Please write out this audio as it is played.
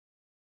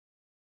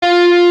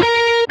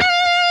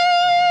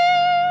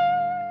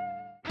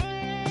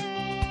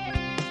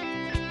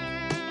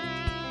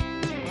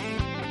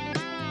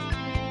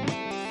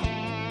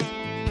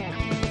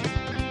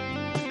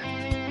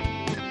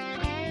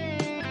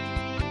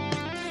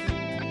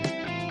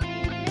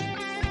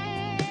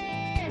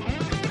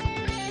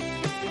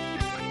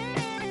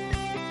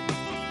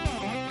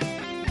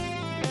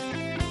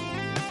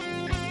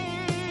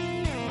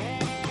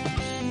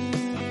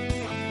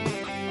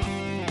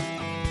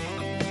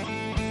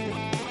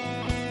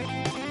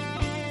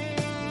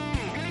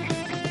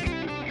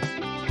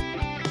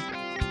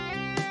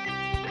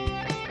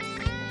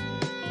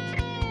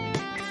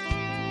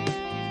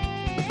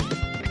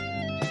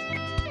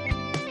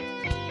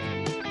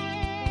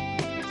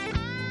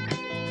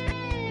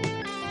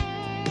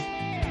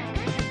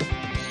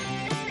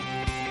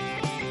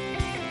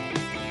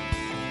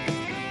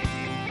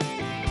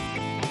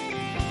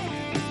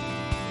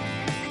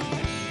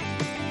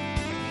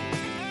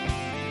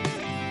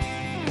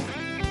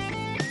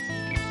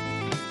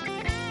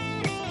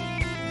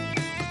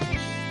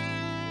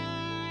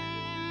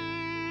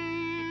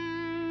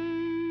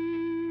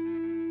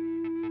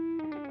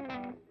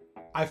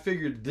I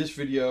figured this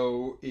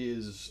video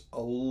is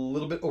a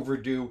little bit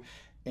overdue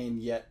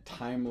and yet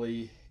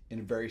timely in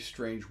a very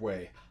strange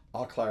way.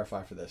 I'll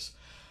clarify for this.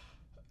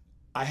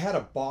 I had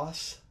a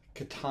Boss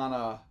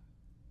Katana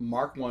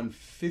Mark I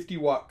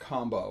 50-watt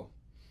combo,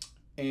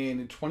 and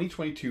in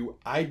 2022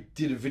 I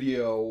did a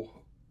video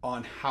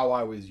on how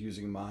I was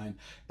using mine,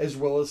 as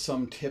well as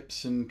some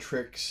tips and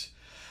tricks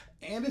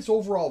and its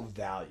overall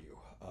value.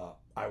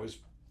 I was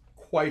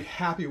quite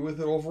happy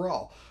with it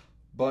overall.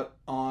 But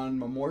on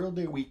Memorial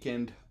Day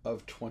weekend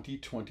of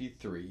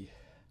 2023,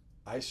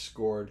 I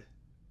scored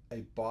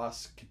a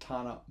Boss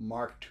Katana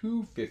Mark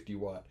II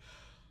 50-watt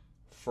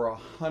for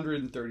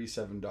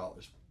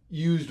 $137,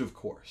 used of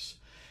course.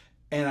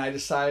 And I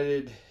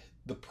decided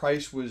the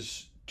price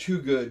was too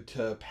good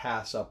to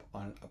pass up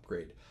on an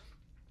upgrade.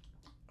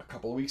 A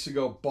couple of weeks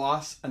ago,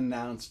 Boss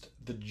announced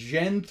the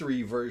Gen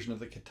 3 version of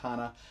the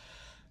Katana,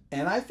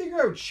 and I figured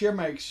I would share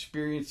my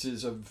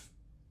experiences of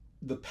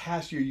the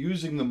past year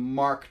using the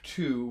Mark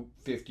II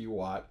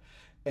 50-watt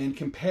and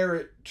compare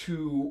it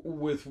to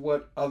with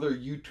what other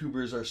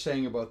YouTubers are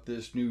saying about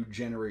this new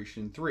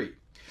Generation 3.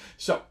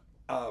 So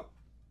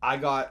I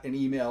got an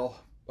email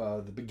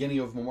the beginning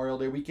of Memorial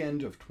Day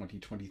weekend of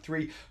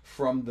 2023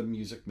 from the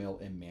Music Mill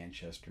in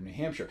Manchester, New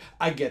Hampshire.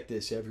 I get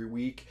this every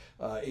week.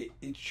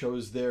 It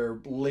shows their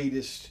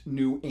latest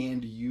new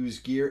and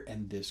used gear,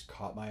 and this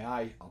caught my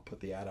eye. I'll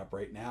put the ad up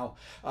right now.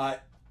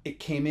 It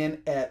came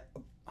in at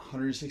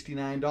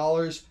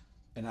 $169,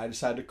 and I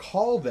decided to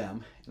call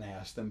them and I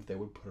asked them if they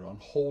would put it on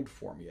hold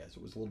for me, as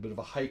it was a little bit of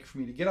a hike for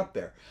me to get up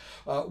there.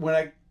 When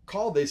I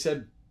called, they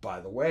said, by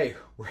the way,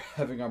 we're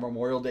having our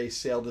Memorial Day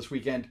sale this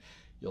weekend.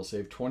 You'll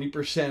save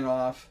 20%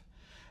 off.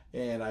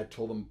 And I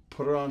told them,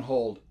 put it on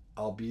hold.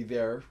 I'll be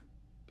there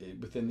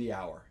within the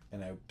hour.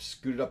 And I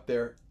scooted up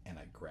there and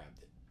I grabbed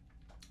it.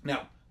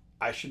 Now,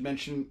 I should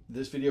mention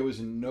this video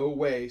is in no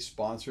way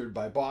sponsored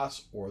by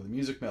Boss or the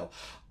Music Mill.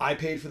 I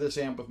paid for this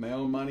amp with my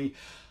own money.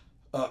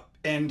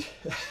 And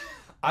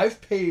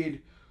I've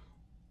paid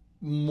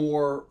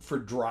more for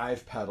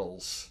drive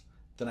pedals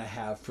than I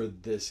have for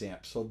this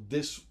amp. So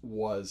this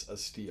was a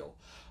steal.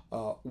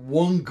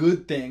 One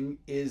good thing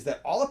is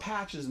that all the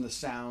patches and the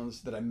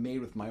sounds that I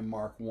made with my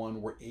Mark I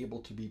were able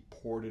to be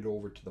ported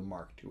over to the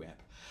Mark II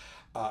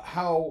amp.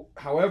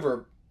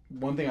 However,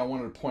 one thing I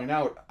wanted to point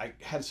out, I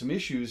had some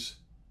issues,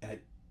 and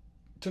it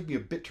took me a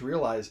bit to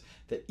realize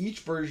that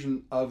each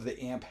version of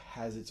the amp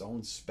has its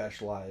own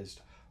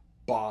specialized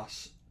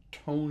Boss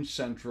Tone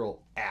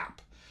Central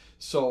app.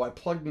 So I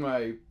plugged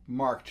my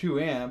Mark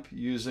II amp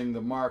using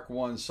the Mark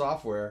I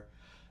software,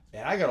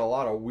 and I got a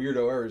lot of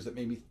weirdo errors that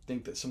made me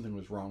think that something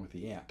was wrong with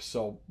the amp.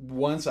 So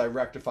once I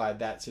rectified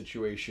that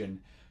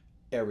situation,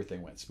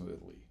 everything went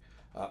smoothly.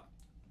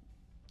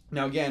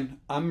 Now again,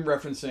 I'm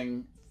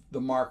referencing the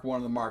Mark I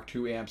and the Mark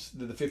II amps.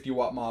 They're the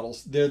 50-watt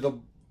models. They're the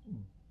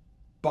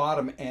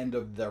bottom end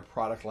of their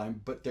product line,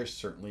 but they're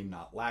certainly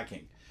not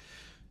lacking.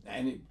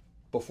 And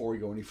before we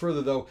go any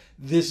further though,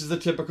 this is the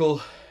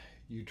typical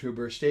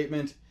YouTuber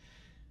statement.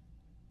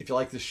 If you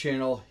like this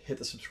channel, hit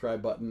the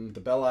subscribe button.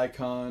 The bell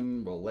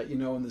icon will let you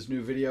know when there's a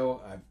new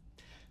video.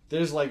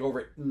 There's like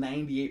over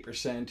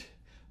 98%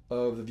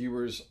 of the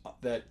viewers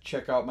that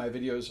check out my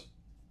videos,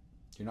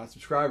 you're not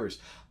subscribers.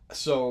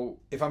 So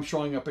if I'm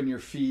showing up in your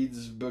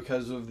feeds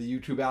because of the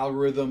YouTube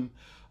algorithm,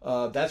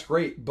 that's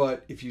great.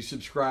 But if you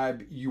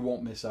subscribe, you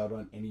won't miss out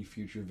on any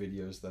future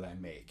videos that I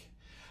make.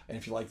 And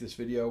if you like this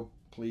video,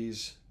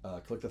 please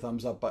click the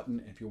thumbs up button.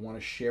 And if you want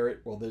to share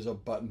it, well, there's a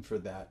button for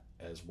that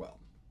as well.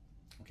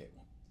 Okay,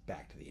 well,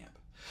 back to the amp.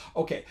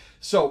 Okay,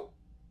 so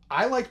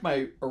I liked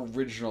my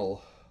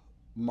original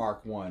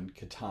Mark I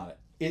Katana.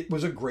 It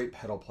was a great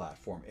pedal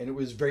platform, and it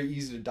was very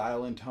easy to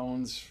dial in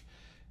tones.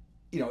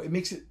 You know, it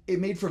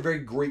made for a very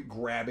great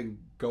grab and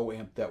go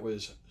amp that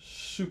was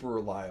super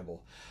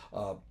reliable.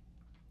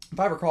 If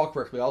I recall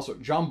correctly, also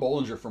John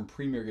Bollinger from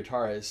Premier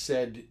Guitar has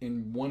said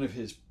in one of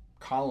his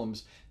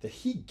columns that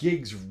he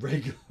gigs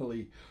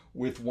regularly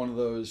with one of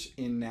those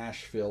in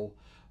Nashville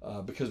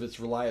because of its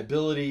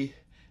reliability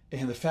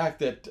and the fact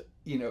that,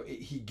 you know,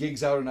 he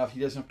gigs out enough, he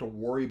doesn't have to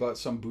worry about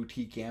some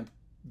boutique amp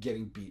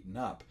getting beaten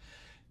up.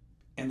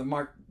 And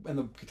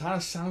the Katana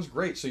sounds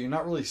great, so you're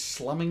not really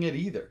slumming it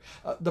either.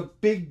 The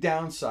big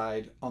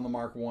downside on the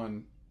Mark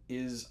I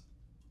is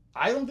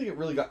I don't think it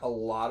really got a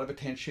lot of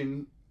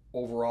attention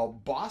overall.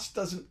 Boss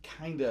doesn't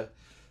kind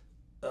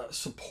of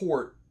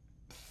support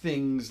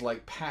things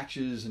like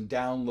patches and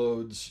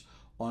downloads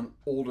on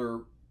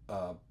older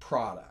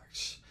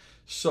products.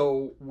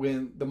 So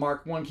when the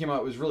Mark I came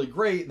out, it was really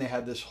great, and they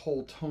had this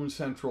whole Tone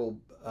Central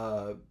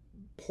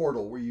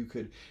portal where you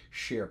could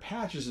share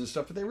patches and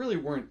stuff, but there really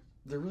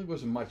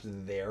wasn't much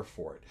there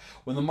for it.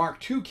 When the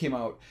Mark II came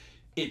out,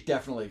 it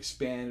definitely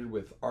expanded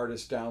with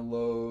artist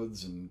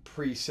downloads and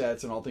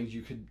presets and all things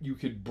you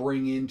could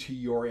bring into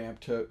your amp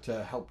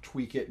to help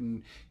tweak it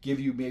and give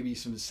you maybe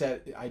some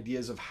set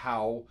ideas of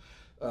how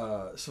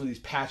some of these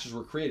patches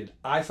were created.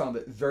 I found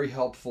it very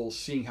helpful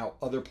seeing how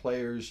other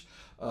players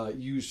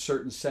use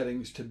certain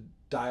settings to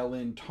dial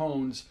in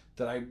tones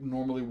that I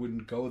normally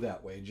wouldn't go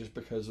that way, just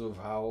because of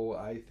how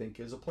I think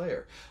as a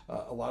player.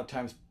 A lot of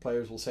times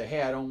players will say,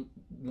 hey, I don't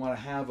want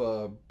to have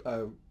a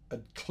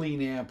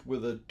clean amp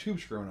with a tube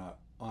screw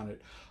on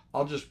it.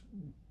 I'll just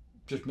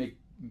make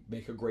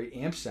a great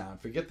amp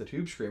sound, forget the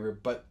tube screamer.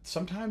 But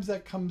sometimes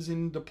that comes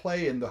into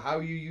play, and how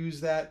you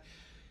use that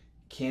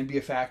can be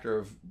a factor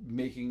of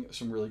making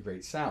some really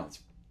great sounds.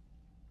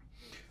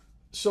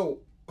 So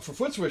for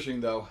foot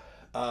switching though,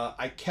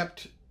 I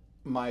kept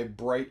my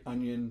Bright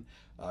Onion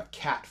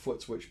cat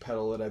foot switch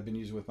pedal that I've been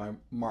using with my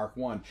Mark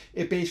I.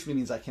 It basically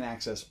means I can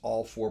access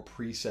all 4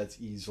 presets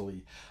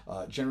easily.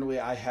 Generally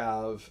I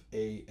have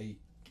a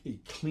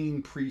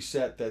clean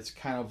preset that's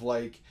kind of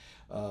like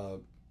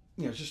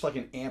it's just like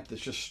an amp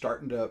that's just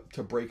starting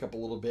to break up a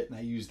little bit, and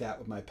I use that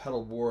with my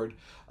pedal board.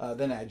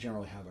 Then I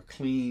generally have a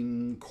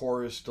clean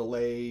chorus,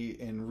 delay,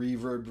 and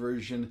reverb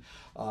version.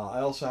 I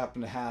also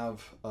happen to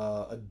have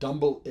a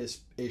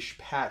dumble-ish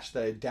patch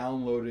that I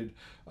downloaded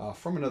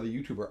from another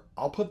YouTuber.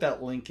 I'll put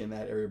that link in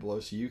that area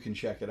below so you can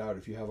check it out.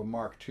 If you have a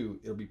Mark II,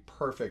 it'll be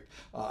perfect.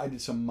 I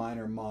did some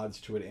minor mods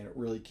to it, and it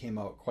really came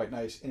out quite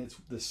nice. And it's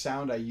the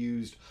sound I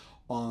used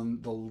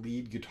on the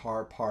lead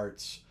guitar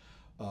parts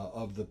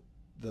of the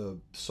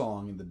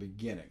song in the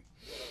beginning.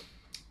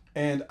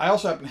 And I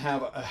also happen to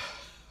have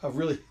a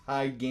really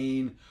high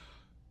gain,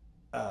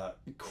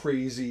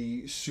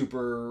 crazy,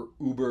 super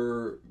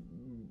uber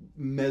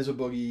mezzo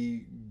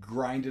boogie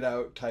grinded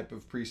out type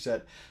of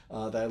preset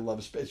that I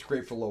love. It's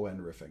great for low end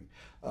riffing.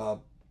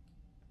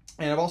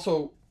 And I've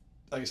also,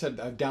 like I said,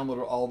 I've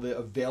downloaded all the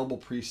available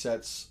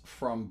presets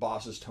from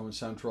Boss's Tone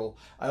Central.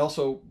 I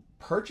also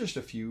purchased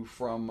a few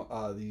from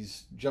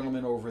these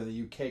gentlemen over in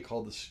the UK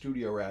called the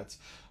Studio Rats.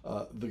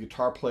 The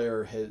guitar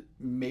player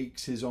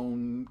makes his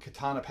own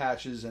katana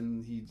patches,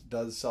 and he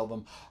does sell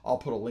them. I'll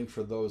put a link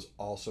for those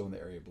also in the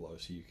area below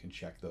so you can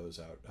check those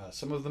out.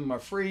 Some of them are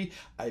free.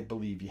 I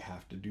believe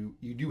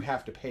you do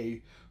have to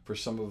pay for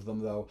some of them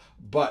though.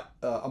 But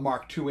a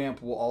Mark II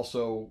amp will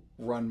also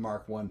run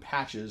Mark I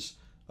patches,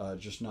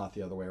 just not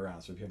the other way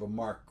around. So if you have a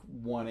Mark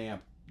I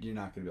amp, you're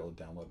not going to be able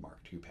to download Mark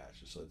II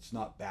patches, so it's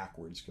not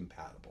backwards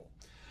compatible.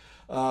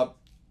 I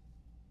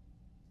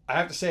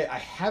have to say, I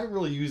haven't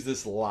really used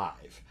this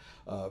live.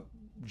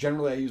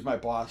 Generally, I use my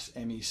Boss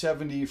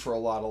ME70 for a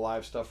lot of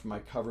live stuff for my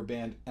cover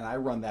band, and I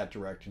run that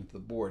direct into the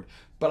board.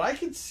 But I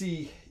could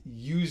see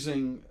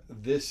using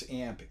this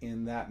amp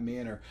in that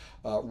manner,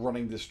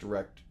 running this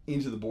direct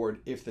into the board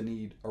if the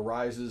need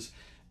arises.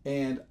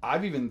 And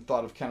I've even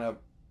thought of kind of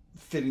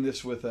fitting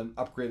this with an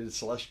upgraded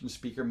Celestion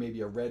speaker,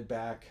 maybe a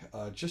Redback,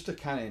 just to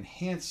kind of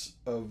enhance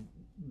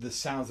the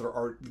sounds that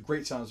are the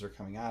great sounds that are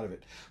coming out of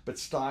it. But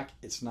stock,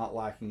 it's not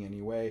lacking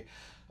any way.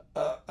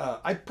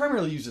 I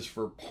primarily use this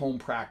for home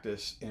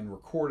practice and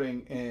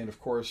recording, and of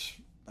course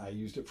I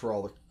used it for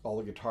all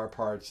the guitar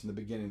parts in the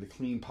beginning, the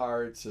clean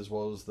parts as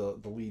well as the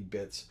lead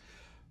bits.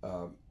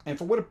 And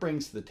for what it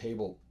brings to the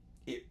table,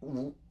 it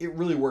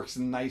really works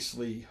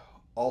nicely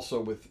also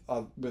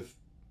with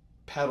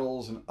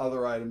pedals and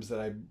other items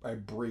that I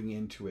bring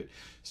into it.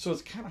 So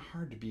it's kind of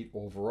hard to beat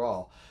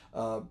overall.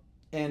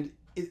 And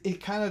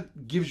it kind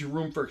of gives you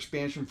room for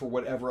expansion for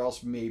whatever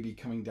else may be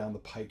coming down the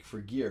pike for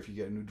gear. If you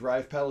get a new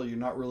drive pedal, you're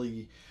not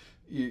going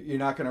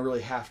to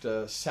really have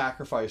to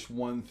sacrifice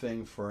one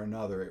thing for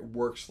another. It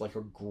works like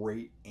a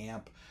great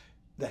amp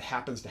that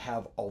happens to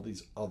have all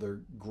these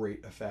other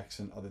great effects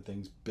and other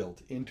things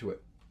built into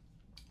it.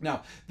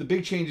 Now, the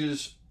big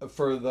changes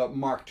for the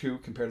Mark II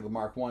compared to the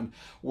Mark I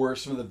were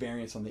some of the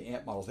variants on the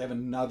amp models. They have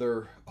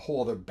a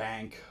whole other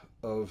bank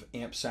of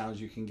amp sounds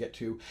you can get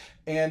to.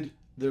 And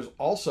there's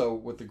also,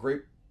 with the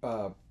great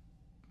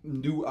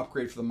new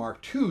upgrade for the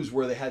Mark IIs,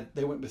 where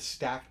they went with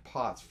stacked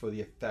pots for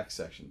the effects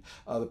section.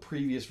 The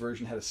previous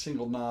version had a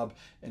single knob,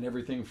 and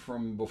everything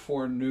from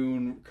before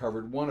noon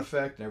covered one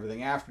effect, and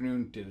everything after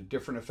noon did a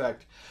different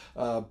effect.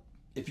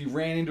 If you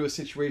ran into a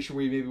situation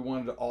where you maybe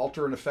wanted to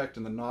alter an effect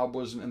and the knob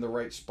wasn't in the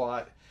right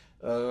spot,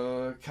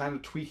 kind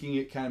of tweaking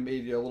it kind of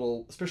made you a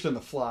little, especially on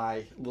the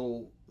fly, a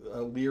little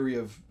leery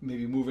of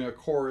maybe moving a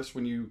chorus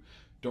when you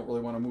don't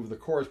really want to move the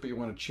chorus, but you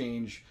want to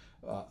change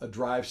a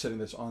drive setting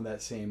that's on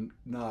that same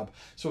knob.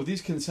 So with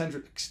these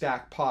concentric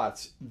stack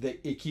pots,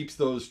 it keeps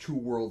those two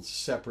worlds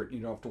separate.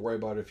 You don't have to worry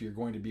about it if you're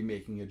going to be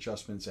making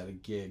adjustments at a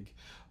gig,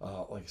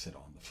 like I said,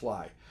 on the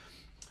fly.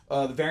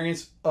 The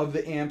variants of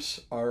the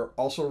amps are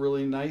also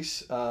really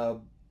nice.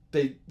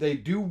 They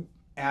do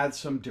add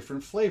some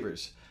different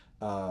flavors,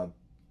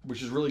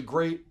 which is really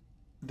great.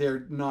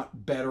 They're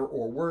not better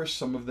or worse.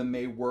 Some of them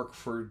may work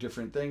for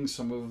different things.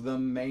 Some of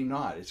them may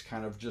not. It's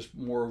kind of just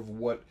more of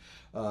what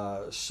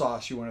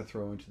sauce you want to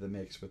throw into the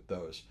mix with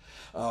those.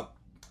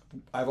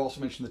 I've also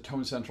mentioned the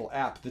Tone Central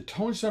app. The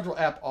Tone Central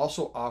app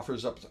also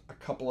offers up a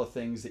couple of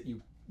things that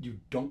you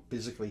don't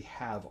physically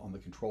have on the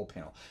control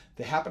panel.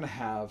 They happen to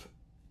have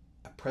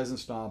a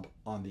presence knob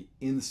on the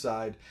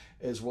inside,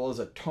 as well as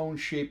a tone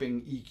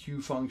shaping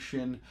EQ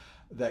function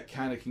that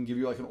kind of can give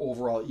you like an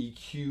overall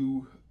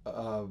EQ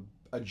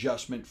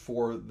adjustment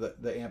for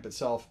the amp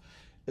itself,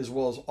 as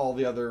well as all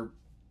the other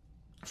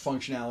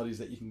functionalities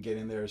that you can get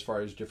in there as far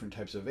as different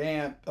types of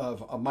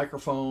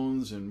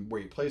microphones and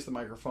where you place the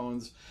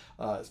microphones.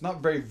 It's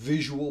not very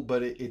visual,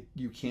 but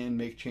you can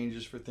make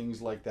changes for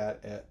things like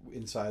that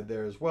inside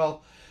there as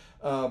well.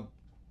 The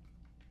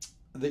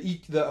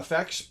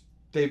effects,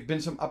 they've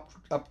been some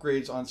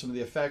upgrades on some of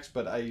the effects,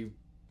 but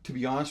to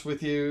be honest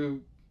with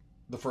you,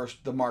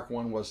 the Mark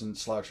I wasn't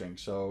slouching,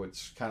 so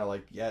it's kind of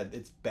like, yeah,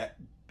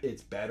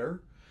 it's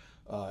better.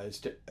 But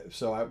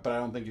I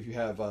don't think if you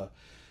have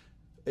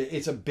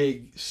it's a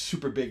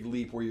super big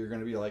leap where you're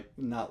going to be like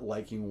not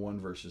liking one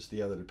versus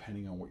the other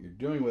depending on what you're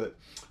doing with it.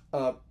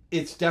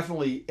 It's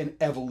definitely an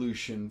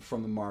evolution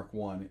from the Mark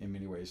I in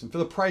many ways. And for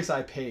the price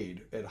I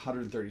paid at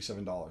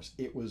 $137,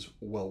 it was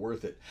well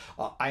worth it.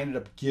 I ended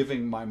up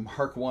giving my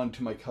Mark I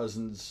to my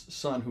cousin's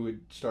son who had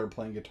started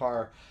playing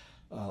guitar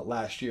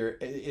last year.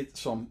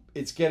 So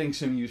it's getting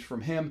some use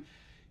from him.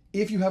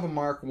 If you have a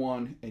Mark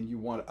I and you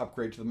want to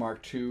upgrade to the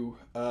Mark II,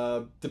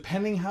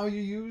 depending how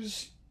you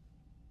use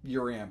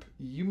your amp,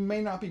 you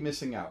may not be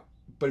missing out.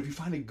 But if you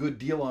find a good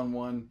deal on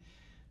one,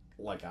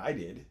 like I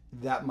did,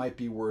 that might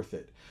be worth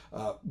it.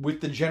 With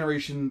the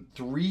Generation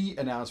 3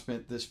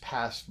 announcement this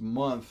past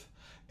month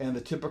and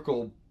the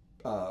typical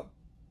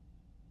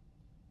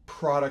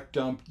product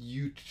dump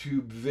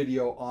YouTube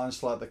video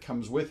onslaught that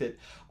comes with it,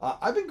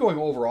 I've been going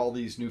over all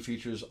these new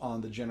features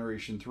on the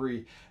Generation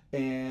 3,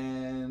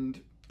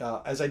 and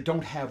as I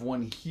don't have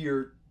one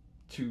here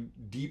to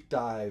deep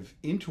dive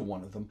into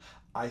one of them,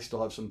 I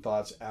still have some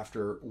thoughts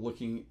after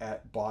looking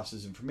at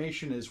Boss's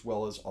information as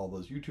well as all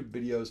those YouTube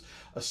videos,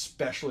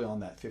 especially on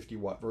that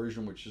 50-watt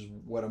version, which is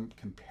what I'm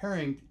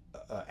comparing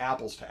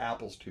apples to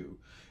apples to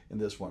in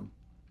this one.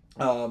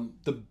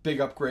 The big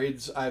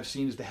upgrades I've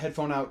seen is the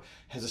headphone out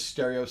has a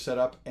stereo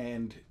setup,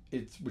 and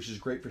which is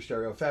great for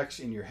stereo effects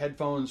in your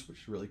headphones, which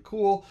is really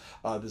cool.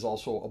 There's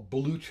also a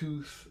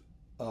Bluetooth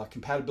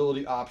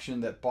compatibility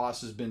option that Boss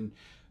has been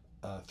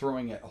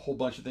throwing at a whole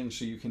bunch of things,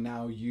 so you can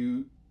now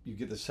you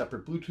get the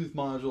separate Bluetooth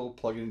module,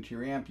 plug it into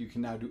your amp. You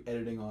can now do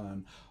editing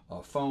on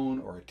a phone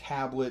or a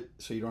tablet,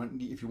 so you don't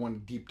need, if you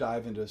want to deep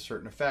dive into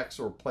certain effects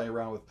or play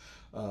around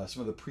with some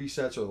of the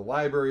presets or the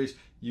libraries,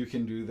 you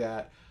can do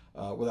that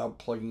without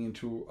plugging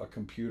into a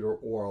computer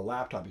or a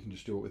laptop. You can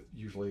just do it with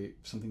usually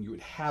something you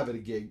would have at a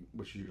gig,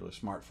 which is usually a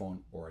smartphone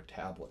or a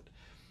tablet.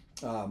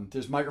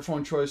 There's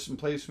microphone choice and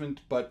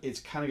placement, but it's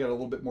kind of got a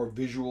little bit more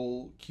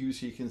visual cues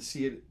so you can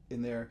see it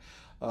in there.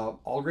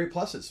 All great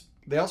pluses.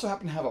 They also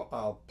happen to have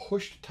a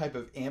pushed type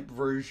of amp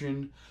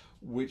version,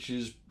 which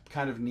is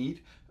kind of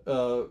neat.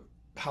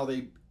 How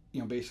they,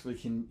 basically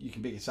you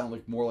can make it sound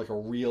like more like a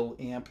real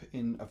amp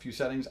in a few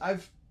settings.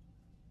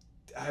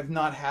 I've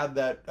not had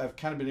that. I've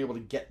kind of been able to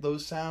get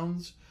those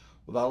sounds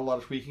without a lot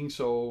of tweaking,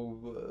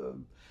 so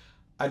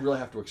I'd really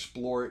have to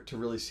explore it to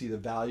really see the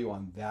value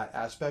on that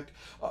aspect.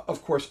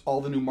 Of course,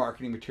 all the new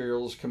marketing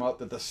materials come out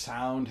that the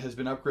sound has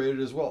been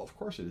upgraded as well. Of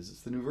course it is.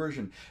 It's the new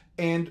version.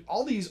 And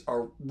all these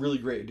are really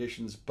great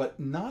additions, but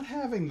not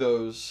having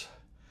those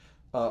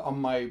on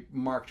my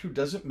Mark II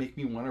doesn't make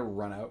me want to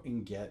run out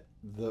and get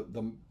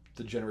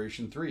the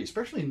Generation 3,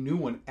 especially a new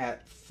one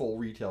at full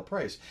retail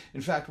price.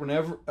 In fact,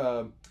 whenever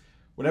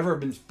I've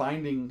been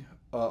finding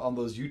on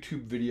those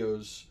YouTube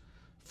videos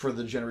for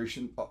the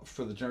Generation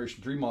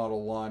 3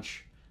 model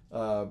launch,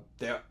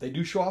 they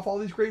do show off all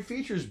these great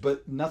features,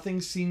 but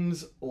nothing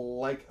seems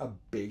like a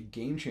big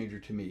game changer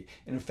to me.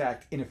 And in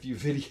fact, in a few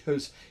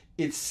videos,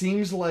 it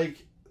seems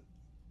like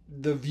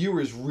the viewer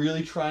is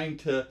really trying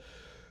to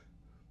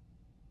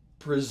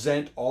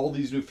present all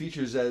these new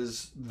features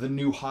as the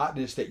new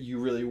hotness that you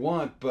really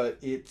want, but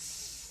it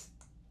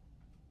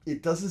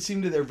doesn't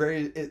seem to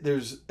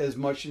there's as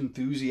much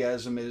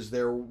enthusiasm as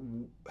there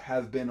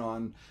have been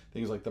on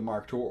things like the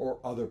Mark II or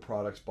other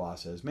products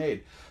Boss has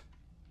made.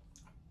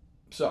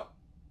 So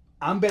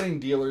I'm betting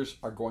dealers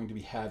are going to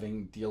be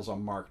having deals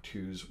on Mark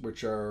IIs,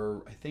 which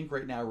are, I think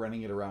right now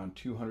running at around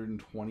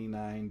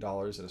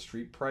 $229 at a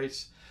street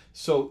price.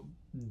 So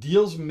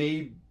deals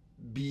may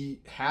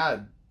be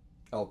had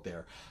out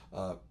there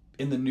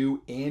in the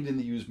new and in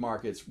the used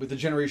markets. With the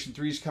Generation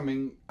 3s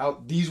coming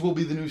out, these will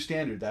be the new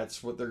standard.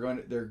 That's what they're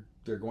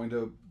going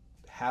to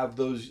have,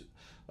 those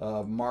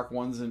Mark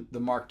I's and the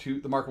Mark II.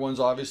 The Mark I's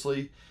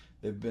obviously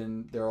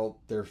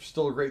they're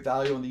still a great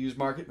value on the used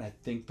market, and I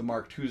think the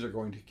Mark IIs are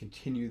going to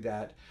continue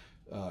that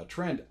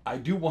trend. I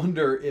do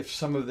wonder if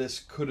some of this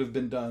could have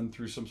been done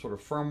through some sort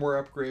of firmware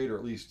upgrade, or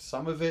at least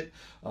some of it,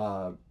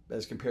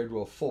 as compared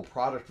to a full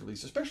product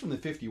release, especially in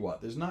the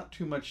 50-watt. There's not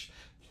too much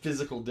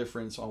physical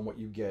difference on what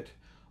you get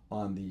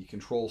on the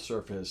control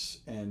surface,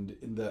 and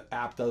the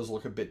app does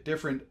look a bit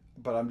different,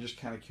 but I'm just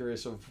kind of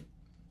curious of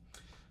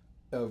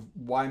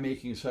why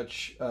making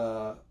such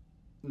not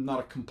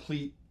a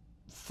complete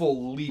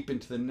full leap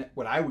into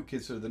what I would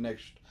consider the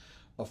next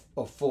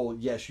a full,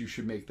 yes, you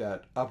should make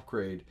that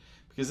upgrade.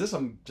 Because this,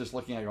 I'm just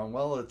looking at going,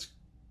 well, it's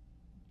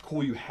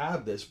cool you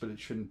have this, but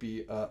it shouldn't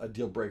be a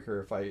deal breaker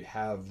if I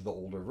have the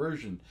older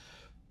version.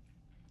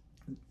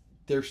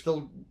 They're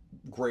still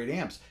great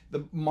amps.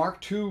 The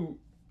Mark II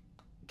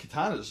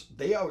Katanas,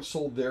 they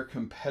outsold their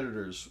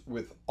competitors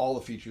with all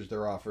the features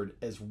they're offered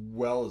as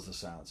well as the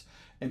sounds.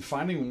 And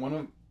finding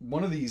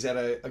one of these at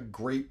a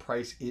great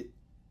price, it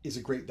is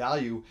a great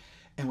value.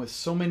 And with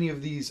so many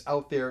of these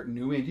out there,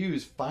 new and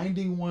used,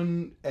 finding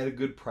one at a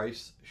good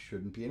price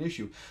shouldn't be an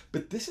issue.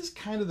 But this is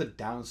kind of the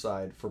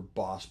downside for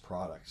Boss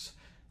products.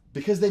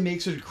 Because they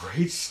make such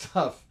great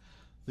stuff,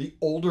 the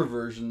older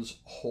versions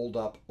hold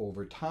up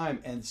over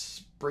time, and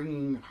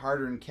springing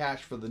harder in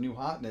cash for the new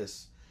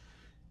hotness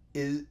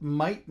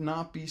might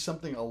not be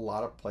something a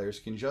lot of players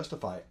can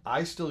justify.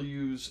 I still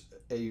use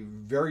a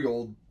very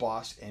old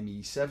Boss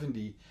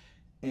ME70,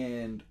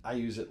 and I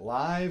use it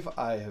live.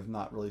 I have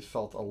not really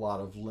felt a lot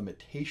of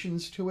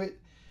limitations to it,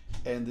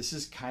 and this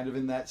is kind of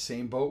in that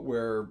same boat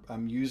where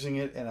I'm using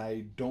it and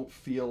I don't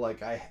feel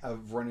like I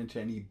have run into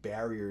any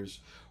barriers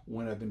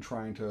when I've been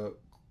trying to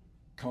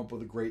come up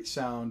with a great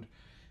sound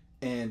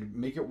and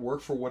make it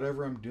work for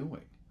whatever I'm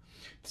doing.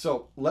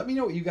 So let me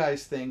know what you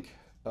guys think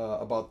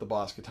about the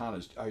Boss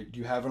Katanas. Do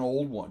you have an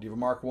old one? Do you have a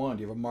Mark 1?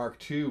 Do you have a Mark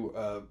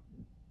 2?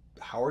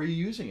 How are you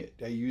using it?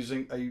 Do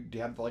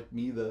you have, like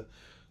me, the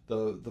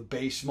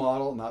base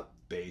model? Not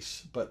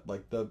base, but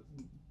like the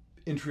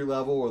entry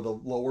level or the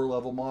lower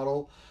level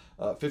model,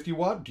 50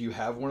 watt? Do you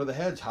have one of the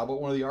heads? How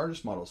about one of the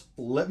artist models?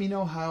 Let me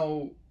know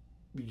how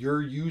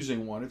you're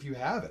using one if you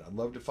have it. I'd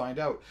love to find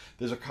out.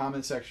 There's a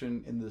comment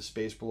section in the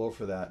space below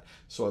for that,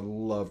 so I'd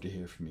love to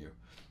hear from you.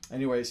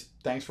 Anyways,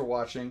 thanks for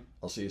watching.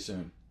 I'll see you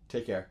soon.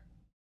 Take care.